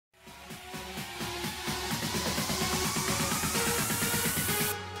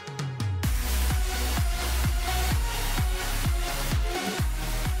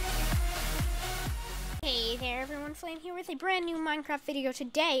with a brand new Minecraft video.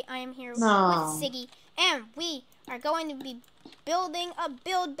 Today I am here with No. Ziggy, and we are going to be building a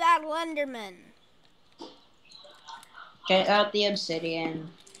build battle Enderman. Get out the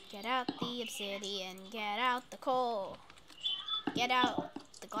obsidian. Get out the obsidian, get out the coal, get out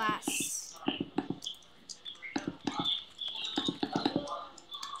the glass.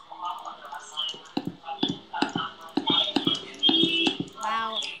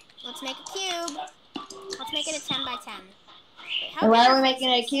 Wow, let's make a cube. Let's make it a 10 by 10. Wait, how And big why are are we making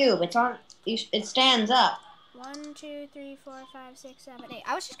it a faces? cube? It's on. It stands up. 1, 2, 3, 4, 5, 6, 7, 8.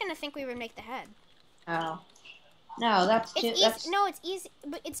 I was just gonna think we would make the head. Oh. No, that's too. It's easy. That's, No, it's easy,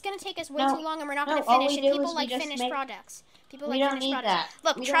 but it's gonna take us way No, too long, and we're not no, gonna all finish. we And do people is we like just finished make- products. People we like don't finished need products. that.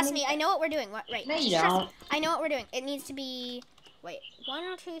 Look, We don't trust need me. that. I know what we're doing. Right? No, you Just trust don't. me. I know what we're doing. It needs to be. Wait,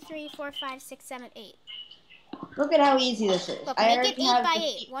 1, 2, 3, 4, 5, 6, 7, 8. Look at how easy this is. Look, I make already it 8 have by the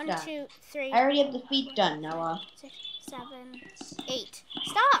 8. feet 1, done. 2, 3. I already have the feet done, Noah. 6, 7, 8.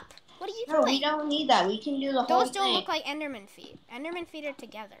 Stop! What are you No, doing? we don't need that. We can do the whole Those don't thing. look like Enderman feet. Enderman feet are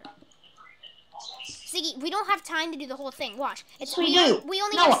together. Ziggy, we don't have time to do the whole thing. Watch. Yes, we do. We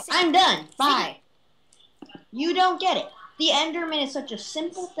only Noah, have. I'm done. Bye. You don't get it. The Enderman is such a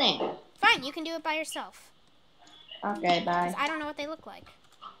simple thing. Fine, you can do it by yourself. Okay, bye. 'Cause I don't know what they look like.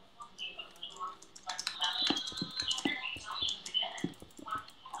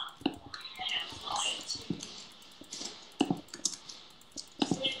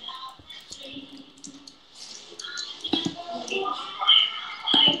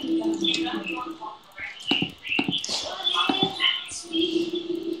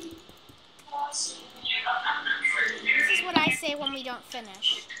 This is what I say when we don't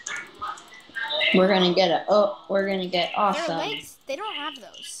finish. We're gonna get it. Oh, we're gonna get Their awesome. legs, they don't have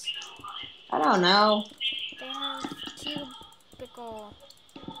those. I don't know. They have cubical.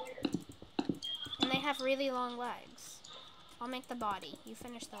 And they have really long legs. I'll make the body. You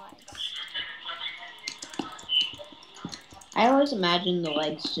finish the legs. I always imagine the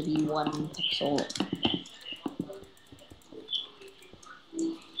legs to be 1 pixel.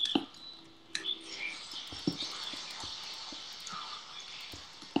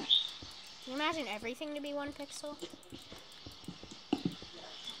 Can you imagine everything to be 1 pixel?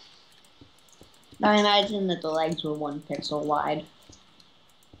 I imagine that the legs were 1 pixel wide.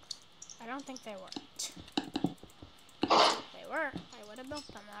 I don't think they were. If they were, I would have built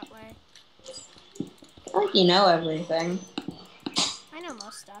them that way. I think you know everything. I know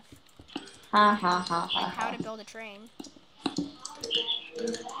most stuff. Ha ha ha ha. Like how to build a train.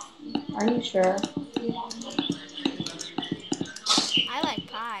 Are you sure? I like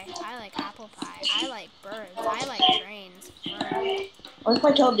pie. I like apple pie. I like birds. I like trains. What if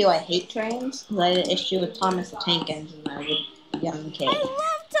I told you I hate trains? Because I had an issue with Thomas the Tank Engine when I was a young kid. I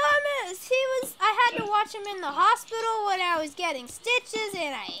love Thomas! I had to watch him in the hospital when I was getting stitches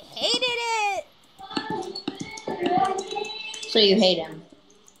and I hated it! So you hate him?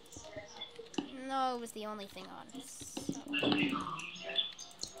 No, it was the only thing on. So.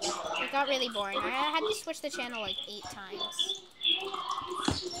 It got really boring. I had to switch the channel like 8 times.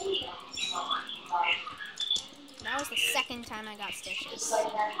 That was the second time I got stitches.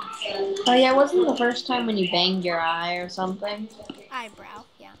 Oh yeah, wasn't the first time when you banged your eye or something? Eyebrow,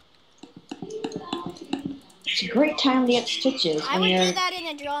 yeah. It's a great time to get stitches. I would do that in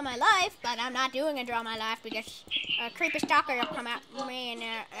a Draw My Life, but I'm not doing a Draw My Life because a creepy stalker will come at me and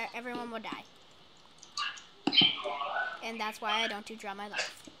everyone will die. And that's why I don't do Draw My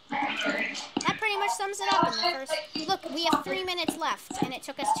Life. That pretty much sums it up in the first... Look, we have 3 minutes left, and it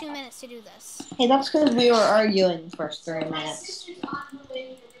took us 2 minutes to do this. Hey, that's because we were arguing the first 3 minutes.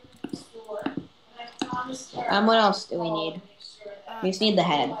 What else do we need? We just need the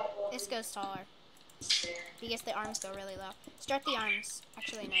head. This goes taller. Because the arms go really low. Start the arms.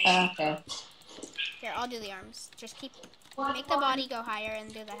 Actually, nice. Okay. Here, I'll do the arms. Just make the body go higher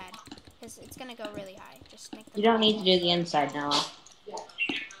and do the head. Because it's going to go really high. Just make the You don't need to do the inside now.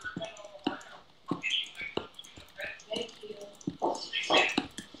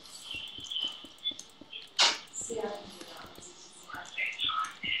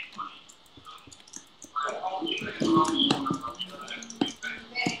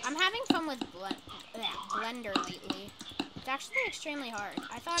 I'm having fun with Blender lately. It's actually extremely hard.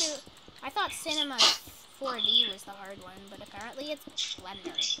 I thought Cinema 4D was the hard one, but apparently it's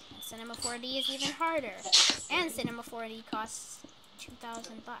Blender. And Cinema 4D is even harder. And Cinema 4D costs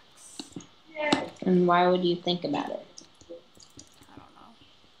 $2,000. And why would you think about it? I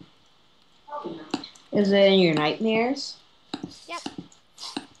don't know. Is it in your nightmares? Yep.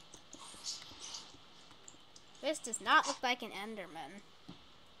 This does not look like an Enderman.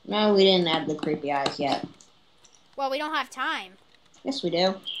 No, we didn't add the creepy eyes yet. Well, we don't have time. Yes, we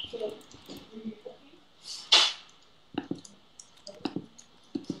do.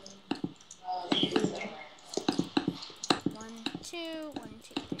 One, two, 3.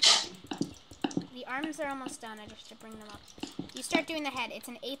 The arms are almost done. I just have to bring them up. You start doing the head. It's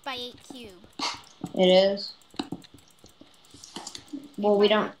an 8x8 cube. It is. 8 Well, by we 8.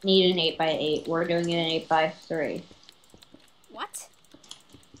 don't need an 8x8. We're doing it an 8x3. What?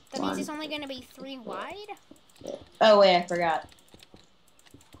 That means it's only going to be 3 wide? Oh, wait, I forgot.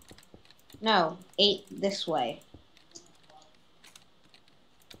 No, 8 this way.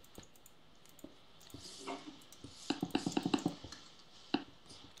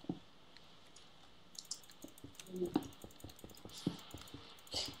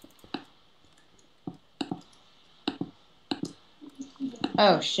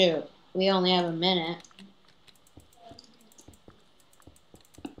 Oh, shoot. We only have a minute.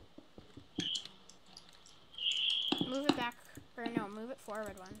 Move it back. Or no, move it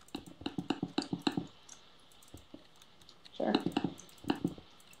forward one. Sure.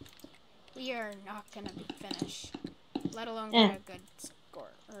 We are not going to finish. Let alone get a good score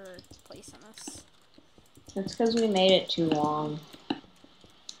or place on this. It's because we made it too long.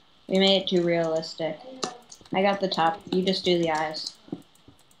 We made it too realistic. I got the top. You just do the eyes.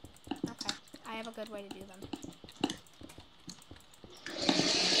 Okay. I have a good way to do them.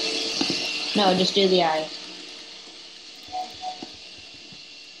 No, just do the eyes.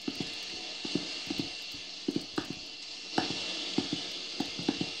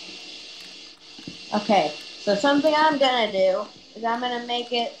 Okay, so something I'm gonna do is I'm gonna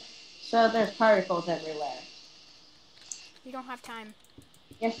make it so there's particles everywhere. We don't have time.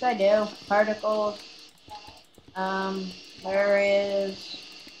 Yes, I do. Particles. There is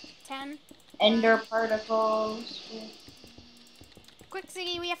 10. ender 9. particles. Quick,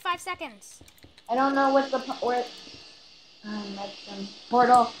 Ziggy, we have 5 seconds. I don't know what the where. Medicine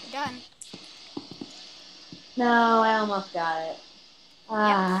portal. We're done. No, I almost got it.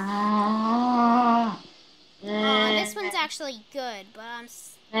 This one's actually good, but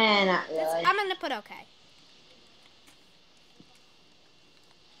not really. I'm gonna put okay.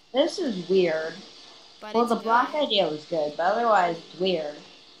 This is weird. But Well, it's the block good. idea was good, but otherwise it's weird.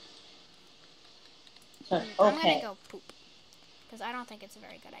 So it's I'm okay. gonna go poop. Because I don't think it's a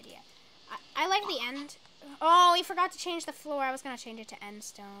very good idea. I like the end. Oh, we forgot to change the floor. I was gonna change it to end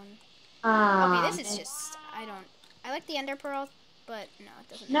stone. Okay, this is just, I like the ender pearl, but no, it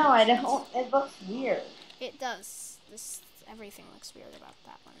doesn't. No, I don't. It looks weird. It does. Everything looks weird about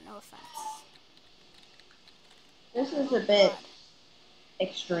that one. No offense. This is a bit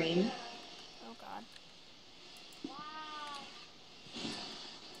extreme. Oh god.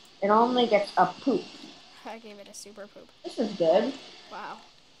 It only gets a poop. I gave it a super poop. This is good. Wow.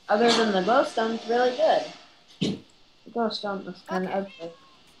 Other than the glowstone, it's really good. The glowstone looks kind of ugly.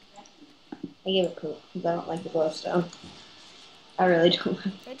 I gave it poop because I don't like the glowstone. I really don't like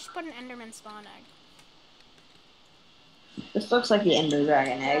it. I just put an enderman spawn egg. This looks like the ender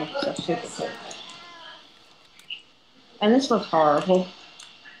dragon egg, so super cool. And this looks horrible.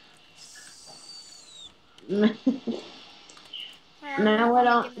 Now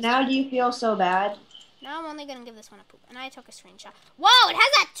do you feel so bad? Now I'm only gonna give this one a poop. And I took a screenshot. Whoa, it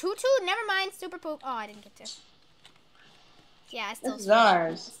has that tutu? Never mind, super poop. Oh, I didn't get to. Yeah, I still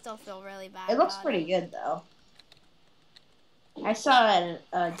feel really bad. It looks pretty good though. I saw it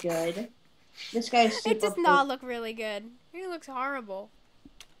good. This guy's super It does not look really good. It looks horrible.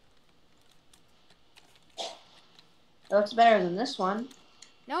 It looks better than this one.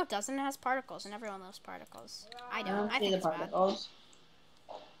 No, it doesn't. It has particles, and everyone loves particles. I don't. I see think the it's particles.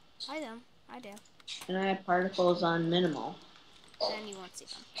 bad. I do. I do. And I have particles on minimal. Then you won't see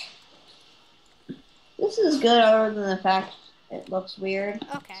them. This is good other than the fact it looks weird.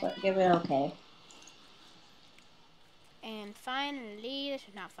 Okay. So give it okay. And finally,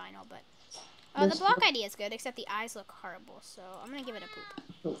 not final, but the block idea is good, except the eyes look horrible. So I'm gonna give it a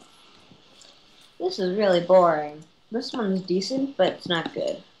poop. This is really boring. This one's decent, but it's not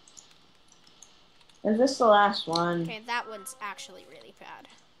good. Is this the last one? Okay, that one's actually really bad.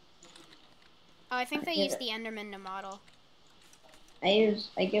 Oh, I think they used the Enderman to model. I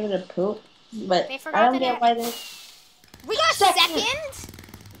give it a poop, but They I forgot don't that get why they. We got second.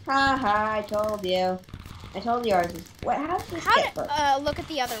 Haha! I told you. I told you ours is. What? How did this get first? Look at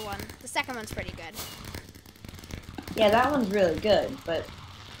the other one. The second one's pretty good. Yeah, that one's really good, but.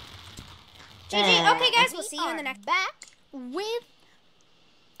 GG. Okay, guys, we'll see you in the next back with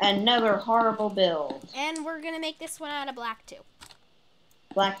another horrible build. And we're gonna make this one out of black too.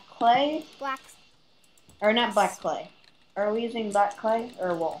 Black clay? Black. Or not black clay. Are we using black clay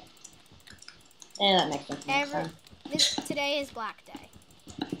or wool? Yeah, that makes sense. Today is Black Day.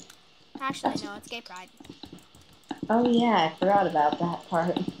 Actually, no, it's Gay Pride. Oh yeah, I forgot about that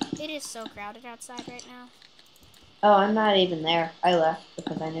part. It is so crowded outside right now. Oh, I'm not even there. I left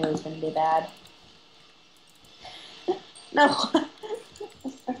because I knew it was going to be bad. No.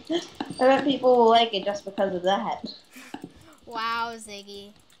 I bet people will like it just because of that. Wow,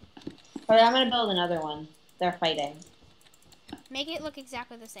 Ziggy. Alright, I'm going to build another one. They're fighting. Make it look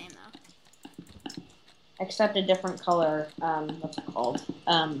exactly the same, though. Except a different color, what's it called?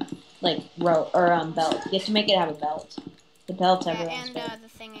 Like, belt. You have to make it have a belt. The belt's Yeah, everyone's and favorite.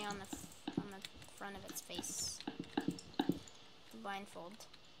 the thingy on the front of its face. The blindfold.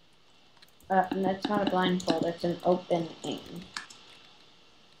 That's not a blindfold, it's an open aim.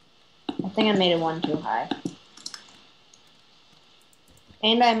 I think I made it one too high.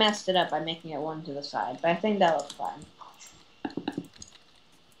 And I messed it up by making it one to the side, but I think that looks fine.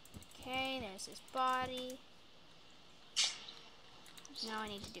 Okay, there's his body. Now I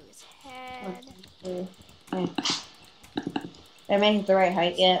need to do his head. Okay. Did I make it the right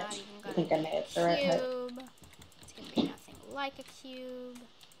height yet? Not even I think I made it the right height. cube. It's gonna be nothing like a cube.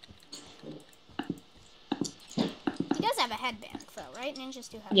 He does have a headband, though, right? Ninjas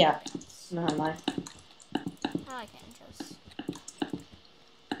do have headbands. No, my. I like ninjas.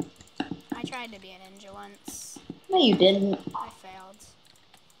 I tried to be a ninja once. No, you didn't. I failed.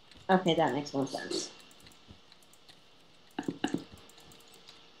 Okay, that makes more sense.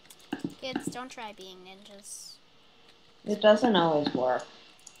 Kids, don't try being ninjas. It doesn't always work.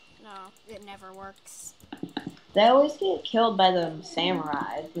 No, it never works. They always get killed by the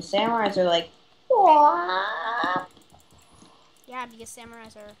samurais. The samurais are like, what? Yeah, because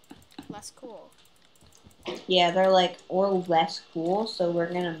samurais are less cool. Yeah, they're like, we're less cool, so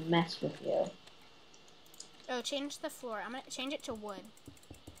we're gonna mess with you. Oh, change the floor. I'm gonna change it to wood.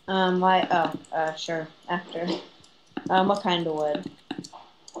 Why? Oh, sure. After. What kind of wood?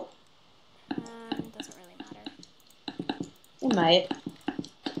 Doesn't really matter. It might.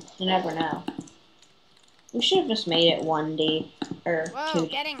 You never know. We should have just made it 1D or Whoa, 2D.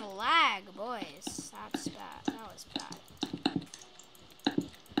 getting lag, boys. That's bad. That was bad.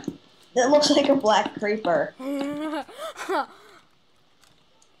 It looks like a black creeper. No,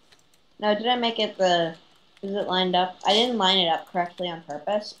 did I make it is it lined up? I didn't line it up correctly on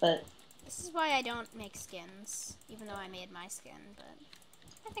purpose, but... This is why I don't make skins, even though I made my skin, but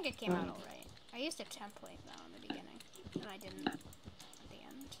I think it came out alright. I used a template, though, in the beginning, and I didn't at the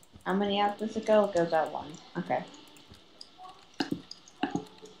end. How many out does it go? It goes out 1. Okay.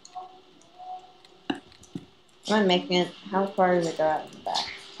 Am I making it? How far does it go out in the back?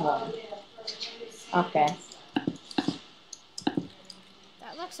 1. Okay.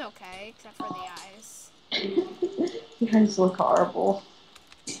 That looks okay, except for the eyes. You guys look horrible.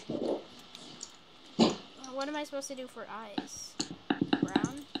 What am I supposed to do for eyes?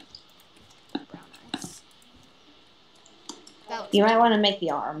 Brown? Brown eyes. You might want to make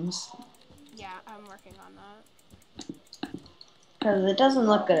the arms. Yeah, I'm working on that. Because it doesn't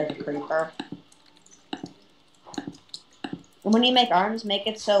look good as a creeper. When you make arms, make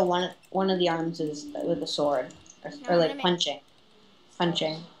it so one of the arms is with a sword. Or like punching.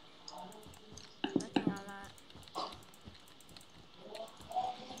 Punching. Working on that.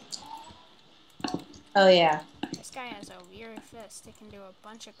 Oh, yeah. This guy has a weird fist. It can do a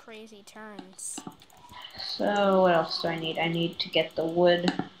bunch of crazy turns. So, what else do I need? I need to get the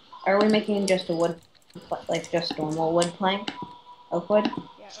wood. Are we making just a wood, like just normal wood plank? Oak wood?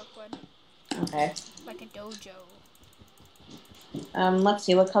 Yeah, oak wood. Okay. Like a dojo. Let's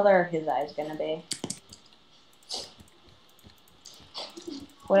see, what color are his eyes gonna be?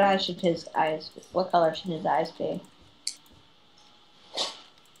 What color should his eyes be?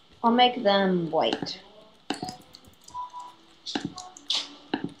 I'll make them white.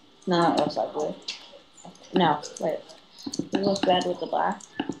 No, that looks ugly. No, wait. It looks bad with the black.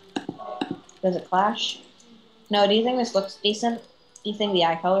 Does it clash? No, do you think this looks decent? Do you think the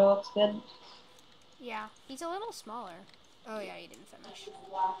eye color looks good? Yeah, he's a little smaller. Oh yeah, he didn't finish.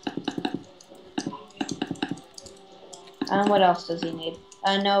 What else does he need?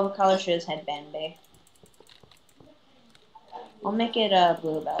 No, what color should his headband be? I'll make it a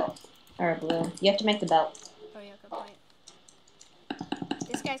blue belt. Or a blue. You have to make the belt. Oh yeah, good point.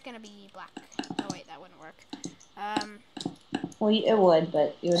 This guy's gonna be black. Oh wait, that wouldn't work. Well, it would,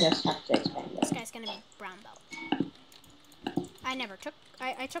 but you would just have to expand it. This guy's gonna be brown belt.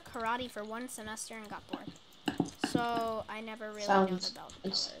 I took karate for 1 semester and got bored. So I never really know the belt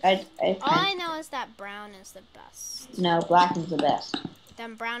colors. All I know is that brown is the best. No, black is the best.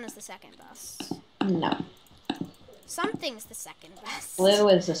 Then brown is the second best. No. Something's the second best. Blue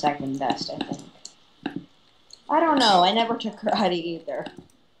is the second best, I think. I don't know. I never took karate either.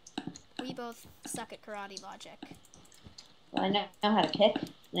 We both suck at karate logic. Well, I know how to kick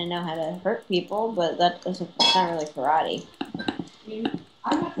and I know how to hurt people, but that's not really karate.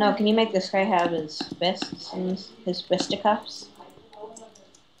 No, can you make this guy have his fists and his fisticuffs?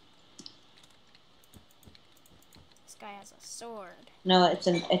 This guy has a sword. No, it's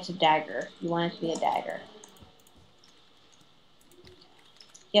a dagger. You want it to be a dagger.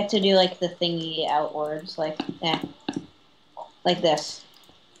 You have to do like the thingy outwards, like this.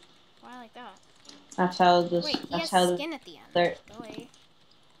 Why like that? That's how this. Wait, he that's has how skin at the end. they're. Really?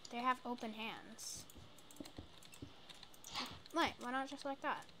 They have open hands. Wait, why not just like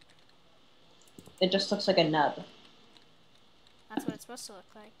that? It just looks like a nub. That's what it's supposed to look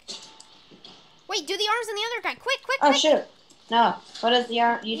like. Wait, do the arms on the other guy. Quick, quick, Oh quick. shoot! No, what is the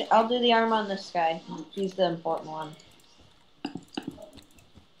arm? I'll do the arm on this guy. He's the important one.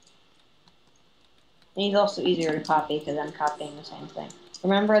 And he's also easier to copy because I'm copying the same thing.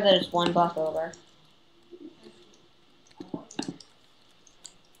 Remember that it's one block over.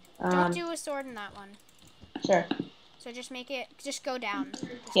 Don't do a sword in that one. Sure. So just make it, just go down.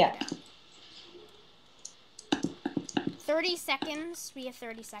 Just Yeah. Go down. 30 seconds. We have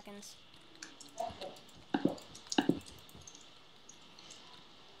 30 seconds.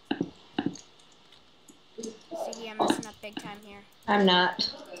 Ziggy, I'm messing up big time here. I'm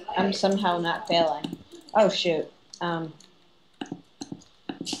not. I'm somehow not failing. Oh shoot. How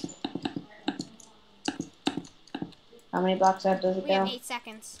many blocks out does it We go? have 8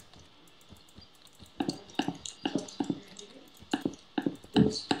 seconds.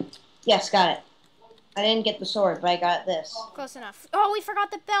 Yes, got it. I didn't get the sword, but I got this. Close enough. Oh, we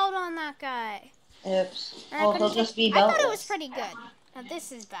forgot the belt on that guy. Oops. And Well, he'll just be beltless. I thought it was pretty good. Now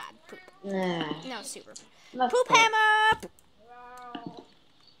this is bad. Poop. Nah. No, super. That's Poop cool. hammer!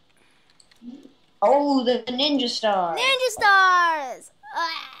 Oh, the ninja star. Ninja stars!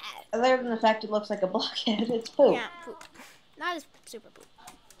 Ah. Other than the fact it looks like a blockhead, it's poop. Yeah, poop. Not as super poop.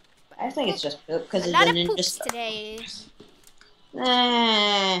 I think it's just poop because A of lot the of ninja poops star. today.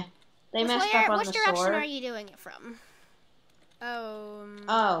 Nah. They messed up on Which the direction sword. are you doing it from? Oh,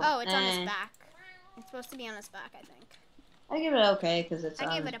 it's on his back. It's supposed to be on his back, I think. I give it okay because it's on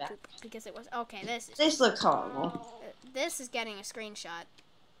I gave his it a back. poop because it was okay. This looks horrible. This is getting a screenshot.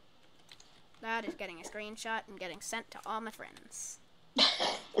 That is getting a screenshot and getting sent to all my friends.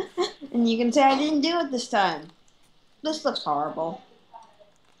 And you can say I didn't do it this time. This looks horrible.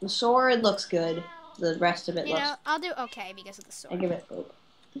 The sword looks good. The rest of it You looks. know, I'll do okay because of the sword. I give it poop.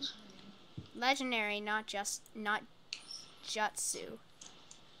 Legendary, not jutsu.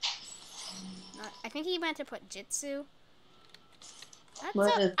 I think he meant to put jitsu. I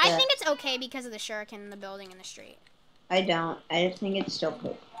think it's okay because of the shuriken in the building in the street. I don't. I think it's still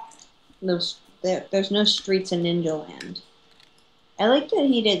poop. There's no streets in Ninja Land. I like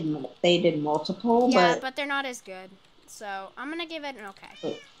that they did multiple, yeah, but they're not as good. So I'm gonna give it an okay.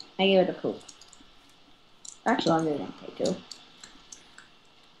 Poop. I give it a poop. Actually, I'm giving it an okay too.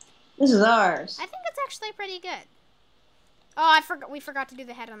 This is ours. I think it's actually pretty good. Oh, we forgot to do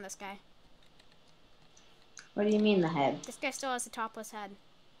the head on this guy. What do you mean the head? This guy still has a topless head.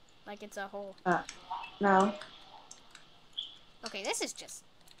 Like it's a hole. No. Okay, this is just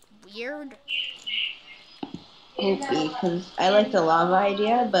weird. Poopy, because I like the lava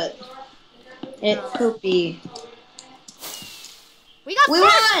idea, but it's poopy. We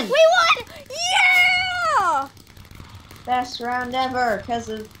won! We won! Yeah! Best round ever, because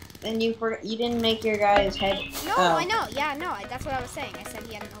and you didn't make your guy's head. No, I know. Yeah, no, that's what I was saying. I said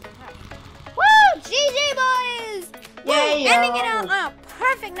he had an open head. Woo! GG, boys! Yay, Woo! Ending it out on a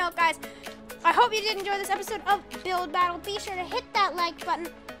perfect note, guys. I hope you did enjoy this episode of Build Battle. Be sure to hit that like button.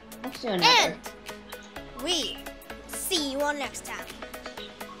 Let's do another. And we see you all next time.